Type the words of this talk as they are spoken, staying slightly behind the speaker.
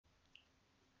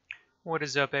What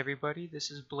is up, everybody? This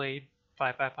is Blade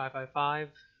 55555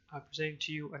 presenting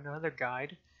to you another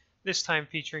guide, this time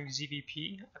featuring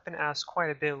ZvP. I've been asked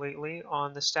quite a bit lately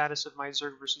on the status of my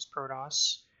Zerg vs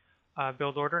Protoss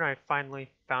build order, and I finally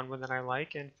found one that I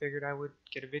like and figured I would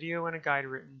get a video and a guide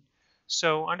written.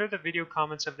 So under the video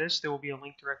comments of this, there will be a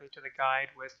link directly to the guide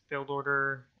with build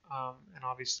order and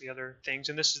obviously other things,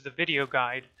 and this is the video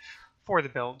guide for the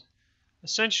build.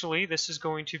 Essentially, this is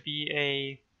going to be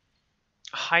a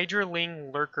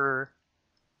hydralinglurker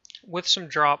with some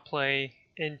drop play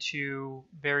into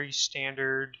very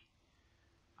standard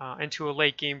into a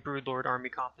late game Broodlord army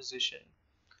composition.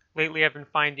 Lately I've been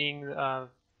finding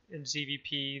in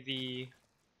ZvP the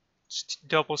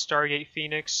double Stargate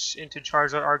Phoenix into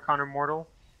Charizard Archon Immortal.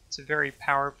 It's a very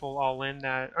powerful all-in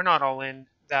that, or not all-in,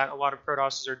 that a lot of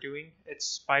Protosses are doing.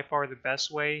 It's by far the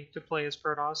best way to play as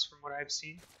Protoss from what I've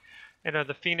seen. And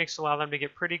the Phoenix allow them to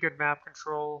get pretty good map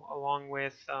control, along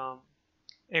with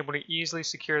able to easily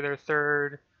secure their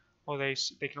third. Well, they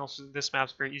can also, this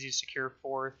map's very easy to secure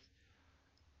fourth.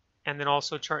 And then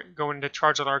also go into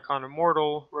Charizard Archon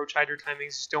Immortal. Roach Hydra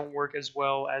timings don't work as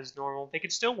well as normal. They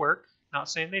can still work, not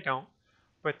saying they don't,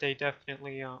 but they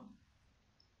definitely,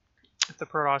 if the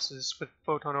Protosses with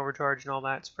Photon Overcharge and all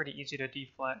that, it's pretty easy to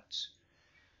deflect.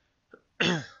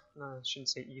 I shouldn't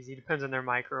say easy, depends on their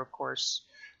micro, of course.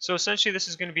 So essentially this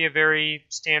is going to be a very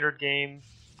standard game.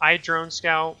 I drone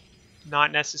scout,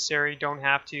 not necessary, don't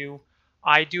have to.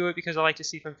 I do it because I like to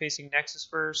see if I'm facing Nexus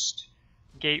first,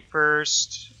 Gate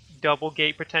first, double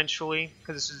Gate potentially,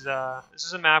 because this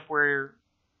is a map where,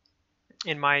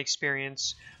 in my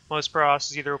experience, most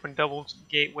Protosses either open double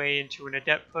gateway into an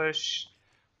Adept push,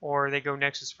 or they go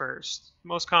Nexus first.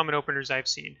 Most common openers I've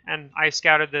seen. And I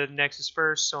scouted the Nexus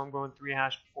first, so I'm going 3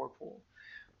 hash before pool.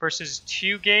 Versus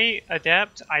 2 gate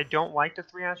Adept, I don't like the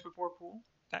 3 hash before pool.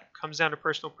 That comes down to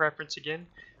personal preference again.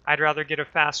 I'd rather get a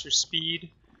faster speed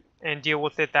and deal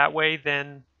with it that way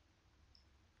than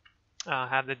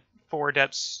have the 4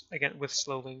 Adepts again with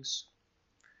slowlings.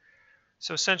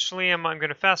 So essentially, I'm going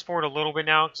to fast forward a little bit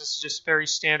now because this is just very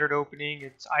standard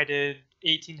opening. I did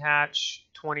 18 hatch,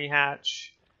 20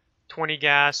 hatch, 20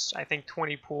 gas, I think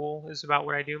 20 pool is about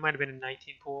what I do. It might have been a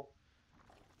 19 pool.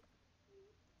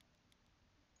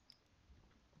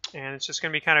 And it's just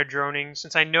going to be kind of droning.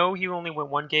 Since I know he only went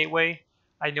 1 gateway,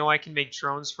 I know I can make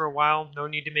drones for a while. No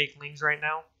need to make lings right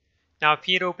now. Now, if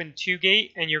he had opened 2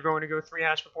 gate and you're going to go 3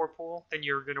 hash before pool, then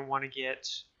you're going to want to get,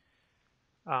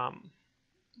 well,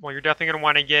 you're definitely going to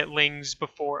want to get lings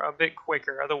before a bit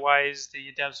quicker. Otherwise, the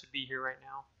Adepts would be here right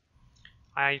now.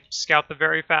 I scout the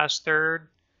very fast third.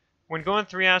 When going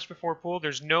 3 hash before pool,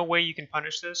 there's no way you can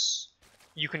punish this.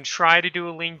 You can try to do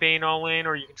a Ling Bane all-in,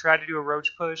 or you can try to do a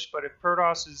Roach push, but if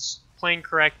Protoss is playing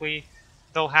correctly,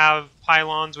 they'll have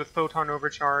pylons with Photon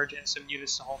Overcharge and some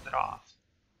units to hold it off.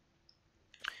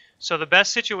 So the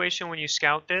best situation when you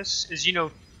scout this is, you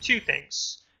know, 2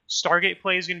 things. Stargate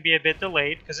play is going to be a bit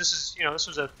delayed, because this is, you know, this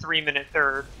was a 3-minute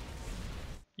third.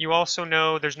 You also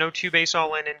know there's no 2 base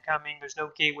all-in incoming, there's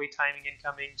no gateway timing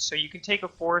incoming, so you can take a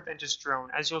 4th and just drone.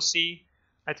 As you'll see,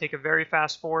 I take a very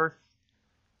fast 4th.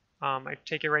 I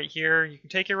take it right here. You can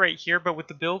take it right here, but with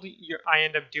the build I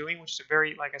end up doing, which is a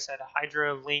very, like I said, a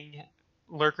Hydra Ling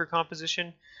Lurker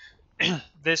composition,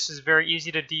 this is very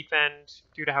easy to defend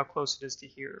due to how close it is to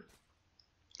here.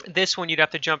 This one you'd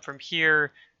have to jump from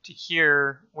here to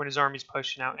here when his army's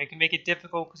pushing out, and it can make it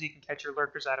difficult because you can catch your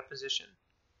lurkers out of position.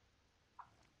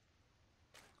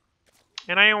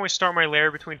 And I always start my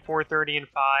lair between 4:30 and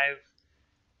 5.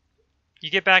 You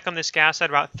get back on this gas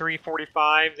at about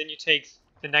 3:45, then you take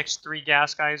the next 3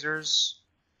 gas geysers,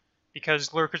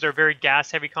 because lurkers are a very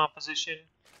gas heavy composition.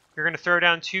 You're going to throw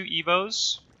down 2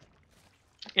 evos,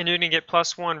 and you're going to get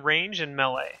 +1 range and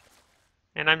melee.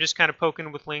 And I'm just kind of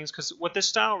poking with lings, because what this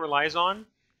style relies on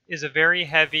is a very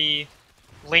heavy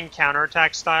ling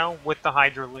counterattack style with the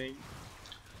Hydra Ling.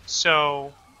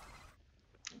 So,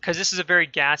 because this is a very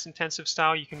gas intensive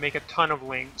style, you can make a ton of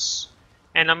lings.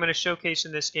 And I'm going to showcase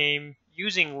in this game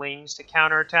using lings to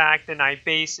counterattack, deny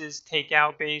bases, take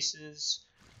out bases,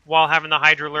 while having the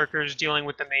Hydra Lurkers dealing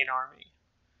with the main army.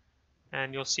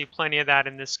 And you'll see plenty of that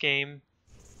in this game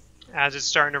as it's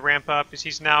starting to ramp up, as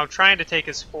he's now trying to take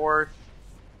his 4th,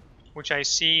 which I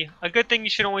see. A good thing you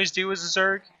should always do as a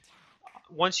Zerg,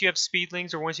 once you have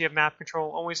speedlings or once you have map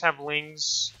control, always have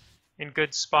lings in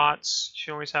good spots. You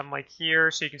should always have them like here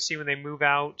so you can see when they move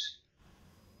out.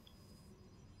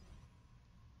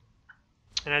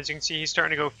 And as you can see, he's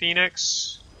starting to go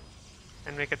Phoenix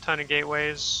and make a ton of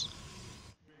gateways.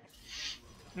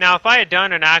 Now, if I had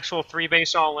done an actual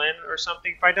 3-base all-in or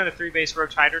something, if I had done a 3-base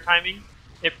Roach Hydra timing,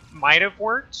 it might have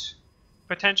worked.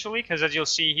 potentially, because as you'll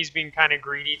see, he's being kind of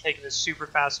greedy, taking this super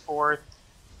fast fourth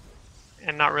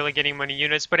and not really getting many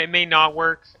units. But it may not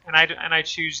work, and I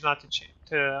choose not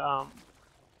to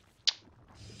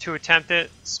attempt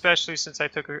it, especially since I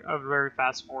took a very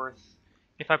fast fourth.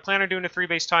 If I plan on doing a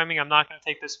 3-base timing, I'm not going to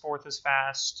take this fourth as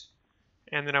fast,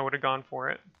 and then I would have gone for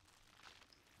it.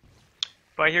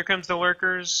 But here comes the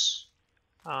lurkers.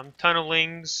 Ton of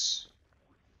lings.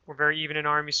 We're very even in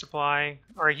army supply.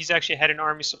 Or he's actually ahead in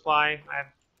army supply.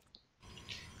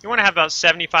 You want to have about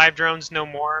 75 drones, no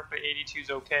more, but 82 is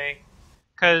okay.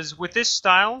 Because with this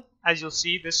style, as you'll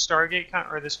see, this Stargate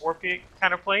or this Warp Gate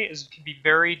kind of play can be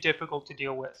very difficult to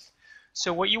deal with.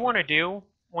 So what you want to do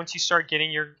once you start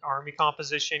getting your army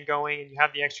composition going and you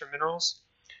have the extra minerals,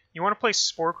 you want to place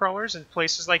spore crawlers in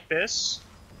places like this.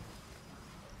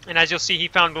 And as you'll see, he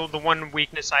found the one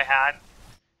weakness I had.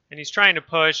 And he's trying to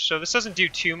push, so this doesn't do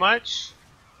too much.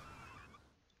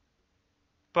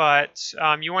 But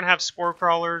you want to have spore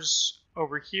crawlers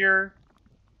over here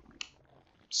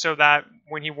so that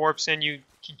when he warps in, you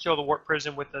can kill the warp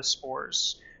prison with the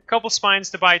spores. A couple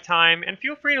spines to buy time, and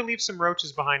feel free to leave some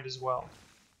roaches behind as well.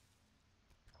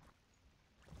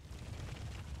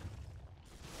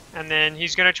 And then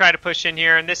he's going to try to push in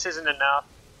here, and this isn't enough.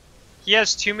 He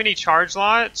has too many charge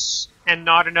lots and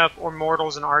not enough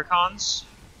Immortals and Archons.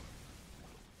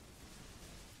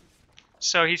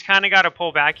 So he's kind of got to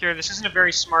pull back here. This isn't a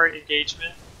very smart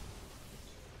engagement.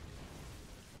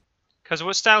 Because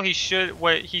what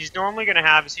he's normally going to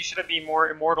have is he should be more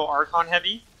Immortal Archon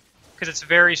heavy. Because it's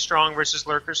very strong versus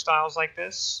Lurker styles like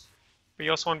this. But you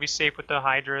also want to be safe with the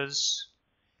Hydras.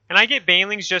 And I get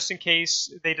Banelings just in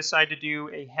case they decide to do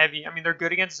a heavy... I mean, they're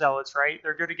good against Zealots, right?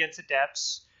 They're good against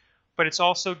Adepts. But it's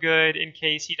also good in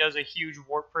case he does a huge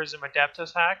Warp Prism Adept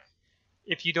attack.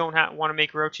 If you don't want to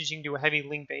make roaches, you can do a heavy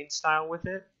Ling Bane style with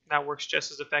it. That works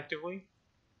just as effectively.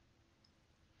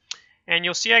 And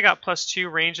you'll see I got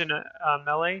 +2 range and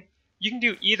melee. You can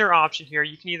do either option here.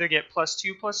 You can either get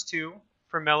 +2/+2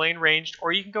 for melee and ranged,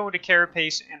 or you can go into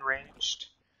carapace and ranged.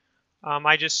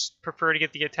 I just prefer to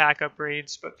get the attack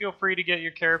upgrades, but feel free to get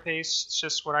your carapace. It's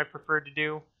just what I prefer to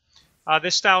do.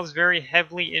 This style is very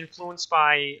heavily influenced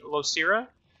by Losira,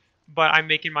 but I'm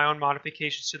making my own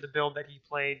modifications to the build that he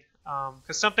played.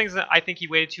 Because some things that I think he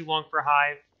waited too long for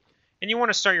Hive, and you want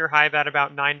to start your Hive at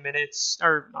about 9 minutes,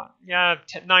 or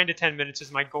 9 to 10 minutes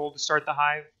is my goal to start the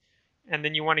Hive, and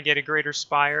then you want to get a greater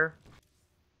Spire.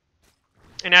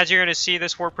 And as you're going to see,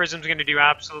 this Warp Prism is going to do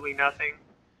absolutely nothing.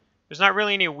 There's not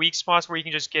really any weak spots where you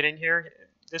can just get in here.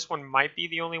 This one might be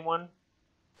the only one.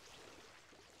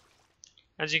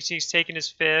 As you can see, he's taking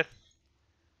his 5th.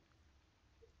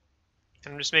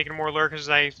 I'm just making more lurkers as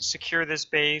I secure this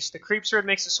base. The creep spread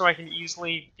makes it so I can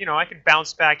easily, I can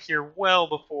bounce back here well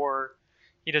before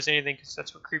he does anything, because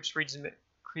that's what creep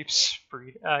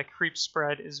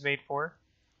spread is made for.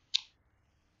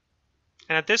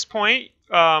 And at this point,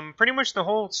 pretty much the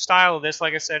whole style of this,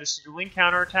 like I said, is to do link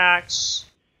counterattacks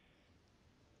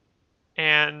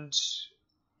and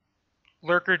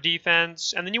lurker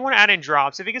defense, and then you want to add in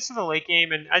drops. If he gets to the late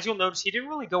game, and as you'll notice, he didn't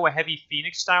really go a heavy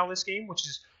Phoenix style this game, which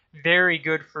is very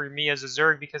good for me as a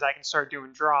Zerg because I can start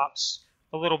doing drops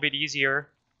a little bit easier.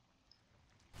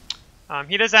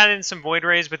 He does add in some Void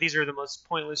Rays, but these are the most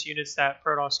pointless units that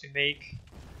Protoss can make.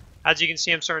 As you can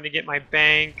see, I'm starting to get my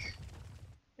bank.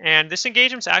 And this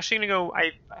engagement's actually going to go,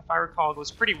 if I recall,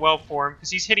 goes pretty well for him because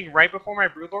he's hitting right before my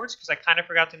Broodlords because I kind of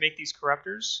forgot to make these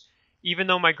Corruptors, even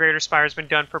though my Greater Spire has been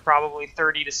done for probably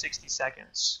 30 to 60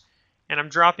 seconds. And I'm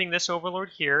dropping this Overlord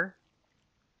here.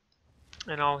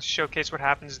 And I'll showcase what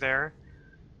happens there.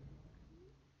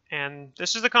 And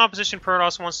this is the composition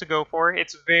Protoss wants to go for.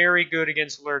 It's very good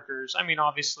against lurkers. I mean,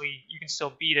 obviously, you can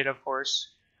still beat it, of course.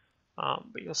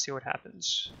 But you'll see what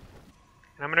happens.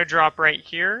 And I'm going to drop right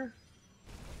here.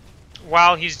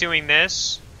 While he's doing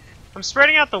this, I'm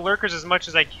spreading out the lurkers as much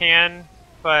as I can,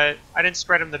 but I didn't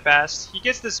spread them the best. He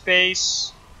gets this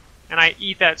base, and I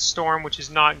eat that storm, which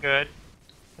is not good.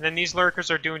 And then these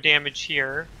lurkers are doing damage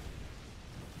here.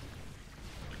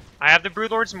 I have the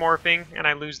Broodlords morphing, and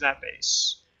I lose that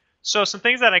base. So some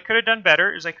things that I could have done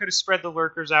better is I could have spread the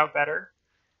lurkers out better.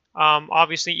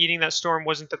 Obviously, eating that storm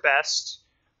wasn't the best.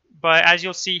 But as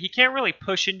you'll see, he can't really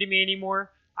push into me anymore.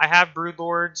 I have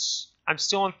Broodlords. I'm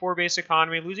still on 4-base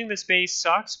economy. Losing this base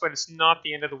sucks, but it's not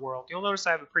the end of the world. You'll notice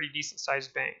I have a pretty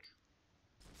decent-sized bank.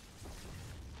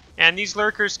 And these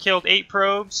lurkers killed 8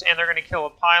 probes, and they're going to kill a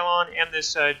pylon and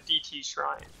this DT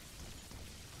shrine.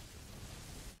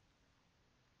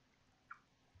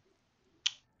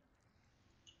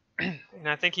 And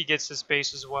I think he gets this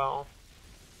base as well.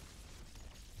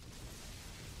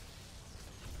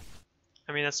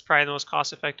 I mean, that's probably the most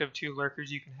cost-effective 2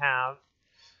 lurkers you can have.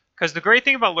 Because the great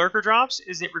thing about lurker drops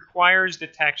is it requires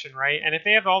detection, right? And if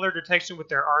they have all their detection with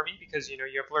their army, because, you know,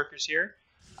 you have lurkers here,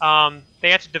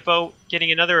 they have to devote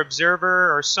getting another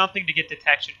observer or something to get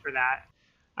detection for that.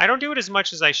 I don't do it as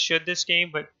much as I should this game,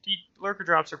 but the lurker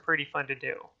drops are pretty fun to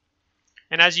do.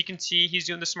 And as you can see, he's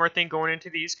doing the smart thing going into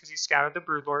these because he scouted the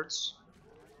Broodlords.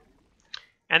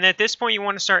 And at this point, you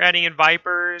want to start adding in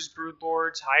Vipers,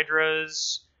 Broodlords,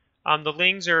 Hydras. The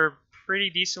Lings are pretty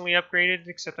decently upgraded,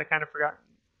 except I kind of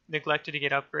neglected to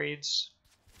get upgrades.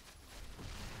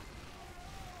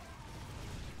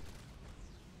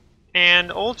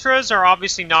 And Ultras are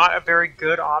obviously not a very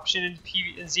good option in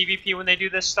ZvP when they do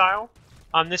this style.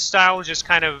 This style is just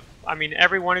kind of, I mean,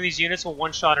 every one of these units will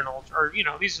one-shot an Ultra. Or, you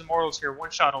know, these Immortals here,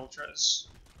 one-shot Ultras.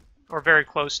 Or very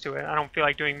close to it. I don't feel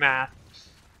like doing math.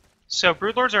 So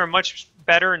Broodlords are a much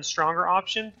better and stronger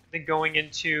option than going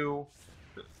into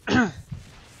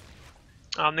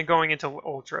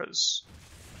Ultras.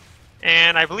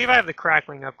 And I believe I have the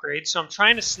Crackling upgrade, so I'm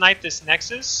trying to snipe this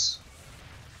Nexus.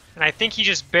 And I think he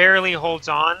just barely holds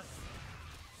on.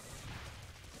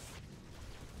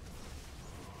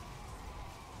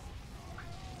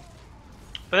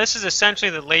 But this is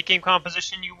essentially the late game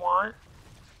composition you want.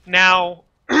 Now,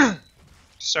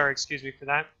 sorry, excuse me for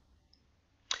that.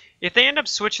 If they end up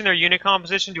switching their unit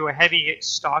composition to a heavy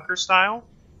stalker style,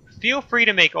 feel free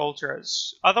to make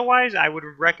Ultras. Otherwise, I would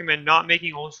recommend not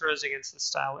making Ultras against this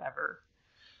style ever.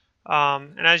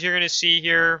 And as you're going to see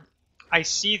here, I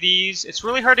see these. It's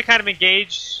really hard to kind of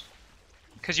engage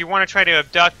because you want to try to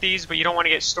abduct these, but you don't want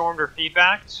to get stormed or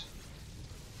feedbacked.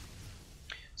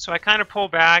 So I kind of pull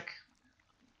back,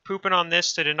 pooping on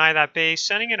this to deny that base,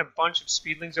 sending in a bunch of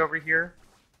Speedlings over here.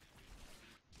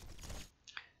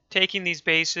 Taking these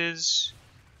bases,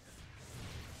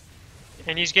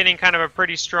 and he's getting kind of a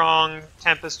pretty strong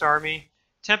Tempest army.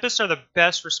 Tempests are the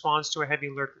best response to a heavy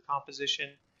lurker composition.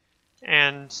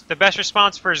 And the best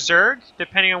response for Zerg,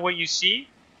 depending on what you see,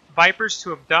 Vipers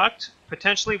to abduct,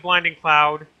 potentially Blinding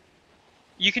Cloud.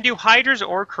 You can do Hydras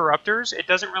or Corruptors. It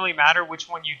doesn't really matter which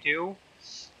one you do.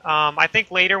 I think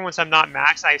later, once I'm not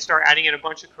maxed, I start adding in a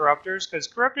bunch of Corruptors, because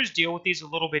Corruptors deal with these a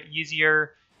little bit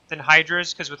easier than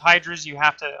Hydras, because with Hydras you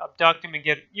have to abduct them and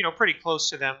get, you know, pretty close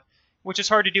to them, which is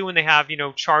hard to do when they have, you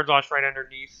know, Charge Loss right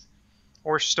underneath,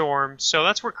 or Storm. So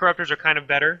that's where Corruptors are kind of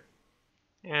better.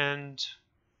 And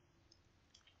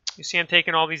you see I'm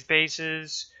taking all these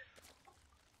bases.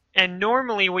 And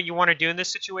normally what you want to do in this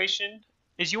situation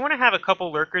is you want to have a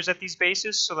couple lurkers at these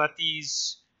bases so that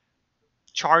these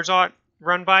Charge Lot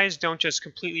run-bys don't just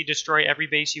completely destroy every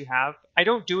base you have. I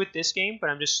don't do it this game, but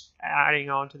I'm just adding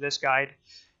on to this guide.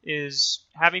 Is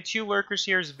having 2 lurkers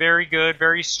here is very good,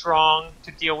 very strong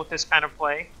to deal with this kind of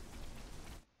play.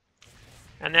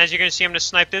 And as you're going to see, I'm going to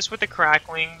snipe this with the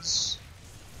Cracklings.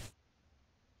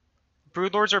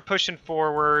 Broodlords are pushing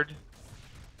forward.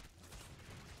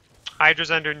 Hydra's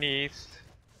underneath.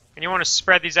 And you want to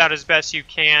spread these out as best you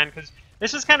can, because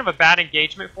this is kind of a bad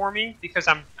engagement for me, because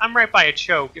I'm right by a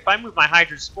choke. If I move my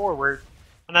Hydras forward,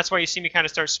 and that's why you see me kind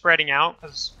of start spreading out,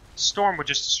 because Storm would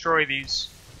just destroy these.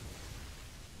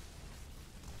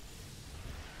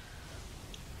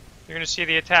 You're going to see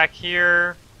the attack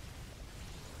here.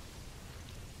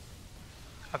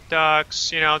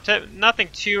 Abducts, you know, nothing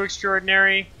too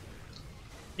extraordinary.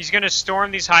 He's going to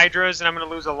storm these Hydras, and I'm going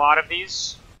to lose a lot of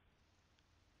these.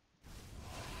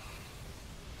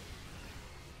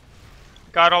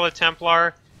 Got all the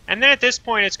Templar. And then at this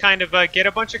point, it's kind of get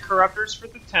a bunch of Corruptors for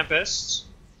the Tempests.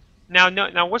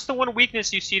 Now, what's the one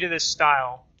weakness you see to this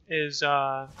style? Is,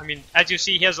 I mean, as you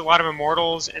see, he has a lot of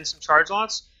Immortals and some Charge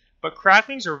Lots. But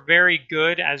Cracklings are very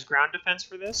good as ground defense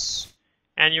for this.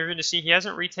 And you're going to see he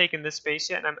hasn't retaken this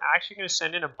base yet. And I'm actually going to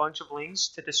send in a bunch of Lings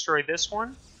to destroy this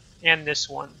one and this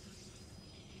one.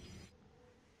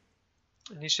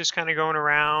 And he's just kind of going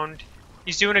around.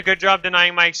 He's doing a good job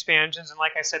denying my expansions. And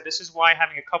like I said, this is why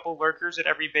having a couple lurkers at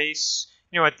every base,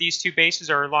 you know, at these 2 bases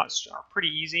are pretty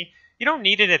easy. You don't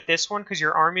need it at this one because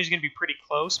your army is going to be pretty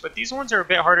close. But these ones are a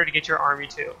bit harder to get your army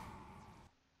to.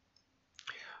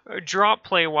 Drop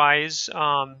play wise,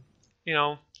 you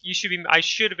know, I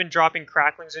should have been dropping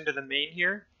Cracklings into the main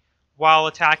here while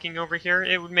attacking over here.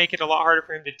 It would make it a lot harder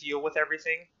for him to deal with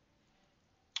everything.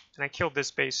 And I killed this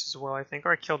base as well, I think,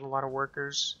 or I killed a lot of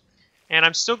workers. And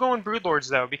I'm still going Broodlords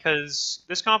though, because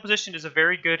this composition is a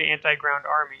very good anti-ground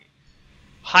army.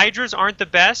 Hydras aren't the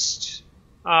best,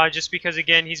 just because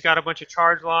again he's got a bunch of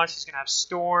Charge Loss. He's gonna have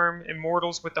Storm.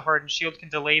 Immortals with the Hardened Shield can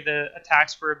delay the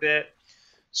attacks for a bit.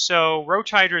 So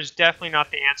Roach Hydra is definitely not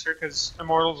the answer, because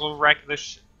Immortals will wreck the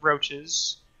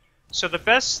Roaches. So the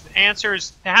best answer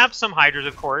is to have some Hydras,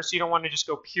 of course. You don't want to just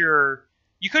go pure.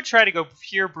 You could try to go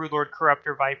pure Broodlord,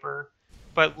 Corruptor, Viper.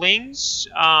 But Lings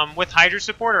with Hydra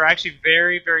support are actually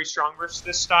very, very strong versus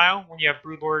this style when you have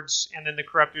Broodlords and then the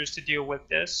Corruptors to deal with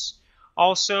this.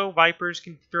 Also, Vipers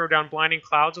can throw down Blinding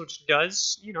Clouds, which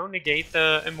does, negate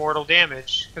the immortal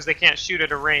damage because they can't shoot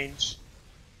at a range.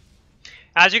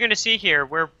 As you're going to see here,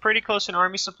 we're pretty close in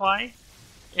army supply,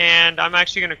 and I'm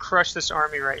actually going to crush this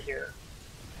army right here.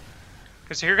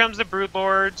 Because here comes the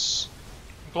Broodlords,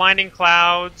 Blinding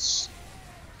Clouds.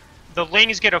 The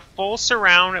Lings get a full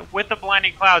surround with the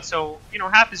Blinding Cloud, so,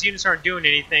 half his units aren't doing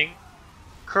anything.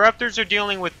 Corruptors are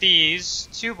dealing with these.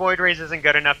 2 Void Rays isn't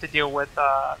good enough to deal with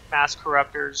mass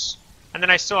Corruptors. And then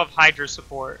I still have Hydra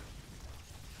support.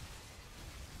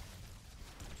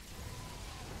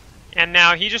 And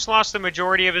now he just lost the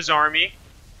majority of his army.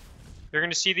 You're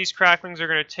going to see these Cracklings are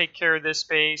going to take care of this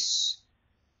base.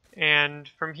 And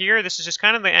from here, this is just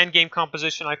kind of the end game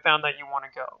composition I found that you want to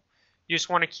go. You just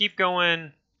want to keep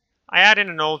going. I add in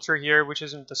an Ultra here, which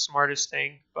isn't the smartest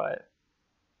thing, but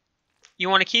you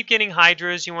want to keep getting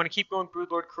Hydras. You want to keep going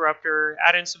Broodlord, Corruptor,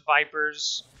 add in some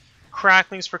Vipers,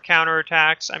 Cracklings for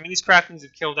counterattacks. I mean, these Cracklings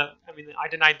have killed. I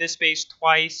denied this base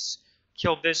twice,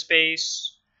 killed this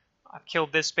base. I've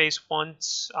killed this base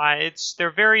once. They're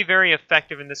very, very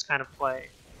effective in this kind of play.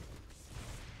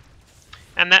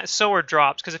 And so are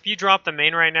drops, because if you drop the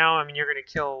main right now, you're going to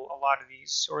kill a lot of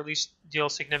these, or at least deal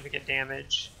significant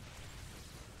damage.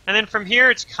 And then from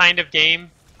here, it's kind of game.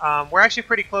 We're actually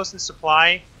pretty close in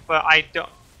supply, but I don't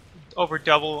over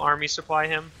double army supply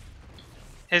him.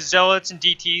 His Zealots and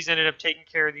DTs ended up taking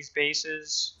care of these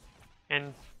bases,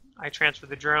 and I transfer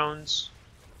the drones.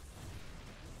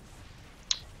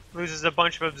 Loses a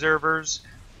bunch of observers.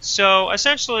 So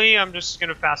essentially, I'm just going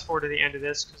to fast forward to the end of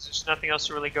this because there's nothing else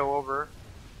to really go over.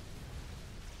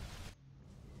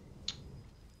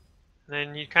 And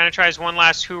then he kind of tries one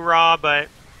last hoorah, but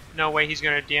no way he's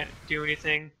going to do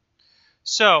anything.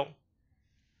 So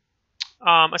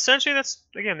essentially, that's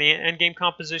again the end game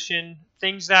composition.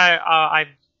 Things that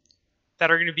that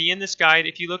are going to be in this guide.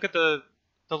 If you look at the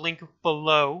link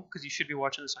below, because you should be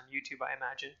watching this on YouTube, I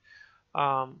imagine.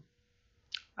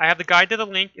 I have the guide to the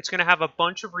link. It's going to have a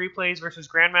bunch of replays versus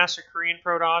Grandmaster Korean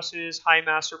Prodosses, High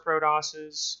Master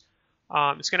Prodosses.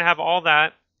 It's going to have all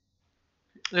that.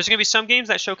 There's going to be some games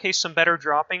that showcase some better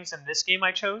droppings than this game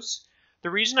I chose. The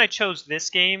reason I chose this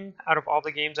game out of all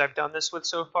the games I've done this with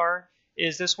so far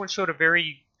is this one showed a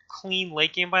very clean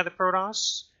late game by the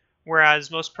Protoss,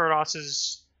 whereas most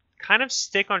Prodosses kind of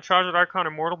stick on Charizard Archon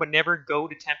Immortal but never go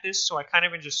to Tempest, so I kind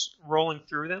of been just rolling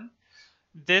through them.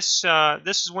 This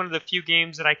is one of the few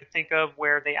games that I could think of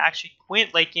where they actually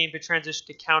went late game to transition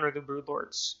to counter the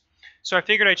Broodlords. So I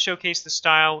figured I'd showcase the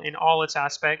style in all its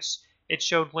aspects. It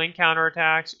showed link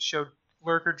counterattacks, it showed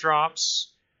lurker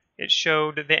drops, it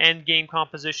showed the end game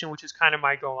composition, which is kind of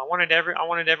my goal. I wanted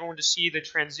everyone to see the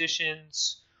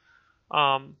transitions,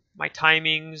 my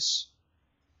timings,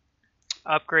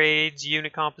 upgrades,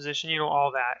 unit composition,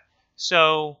 all that.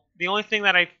 So the only thing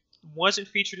that I wasn't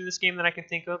featured in this game that I can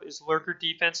think of is lurker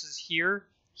defenses here,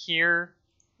 here,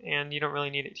 and you don't really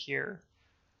need it here.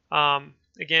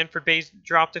 Again, for base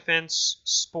drop defense,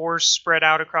 spores spread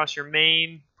out across your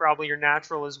main, probably your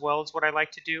natural as well is what I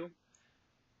like to do.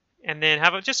 And then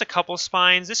have just a couple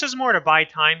spines. This is more to buy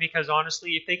time because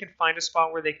honestly, if they can find a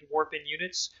spot where they can warp in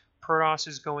units, Protoss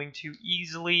is going to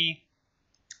easily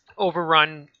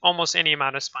overrun almost any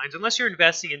amount of spines. Unless you're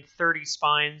investing in 30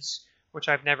 spines, which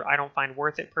I don't find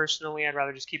worth it personally. I'd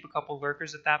rather just keep a couple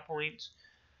lurkers at that point.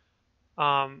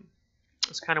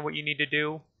 That's kind of what you need to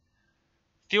do.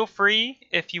 Feel free,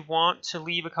 if you want to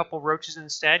leave a couple roaches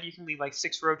instead, you can leave like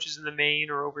 6 roaches in the main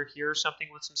or over here or something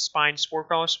with some spine spore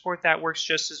crawler support. That works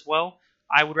just as well.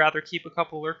 I would rather keep a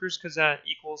couple lurkers because that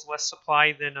equals less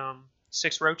supply than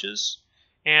 6 roaches,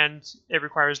 and it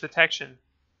requires detection,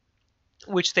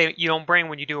 which you don't bring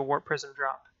when you do a warp prism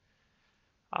drop.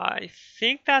 I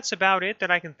think that's about it that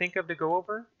I can think of to go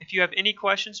over. If you have any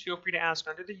questions, feel free to ask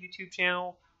under the YouTube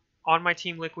channel, on my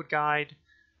Team Liquid guide.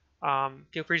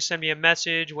 Feel free to send me a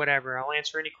message, whatever. I'll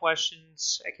answer any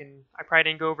questions. I probably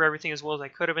didn't go over everything as well as I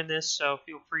could have in this, so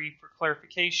feel free for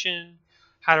clarification.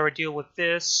 How do I deal with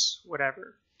this?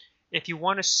 Whatever. If you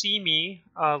want to see me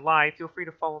live, feel free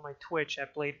to follow my Twitch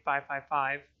at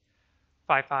Blade555.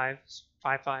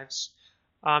 55s.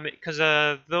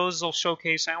 Because those will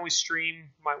showcase. I always stream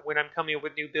when I'm coming up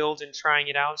with new builds and trying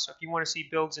it out. So if you want to see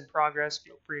builds in progress,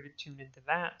 feel free to tune into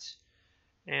that.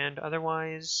 And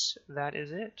otherwise, that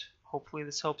is it. Hopefully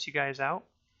this helps you guys out.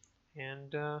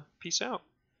 And peace out.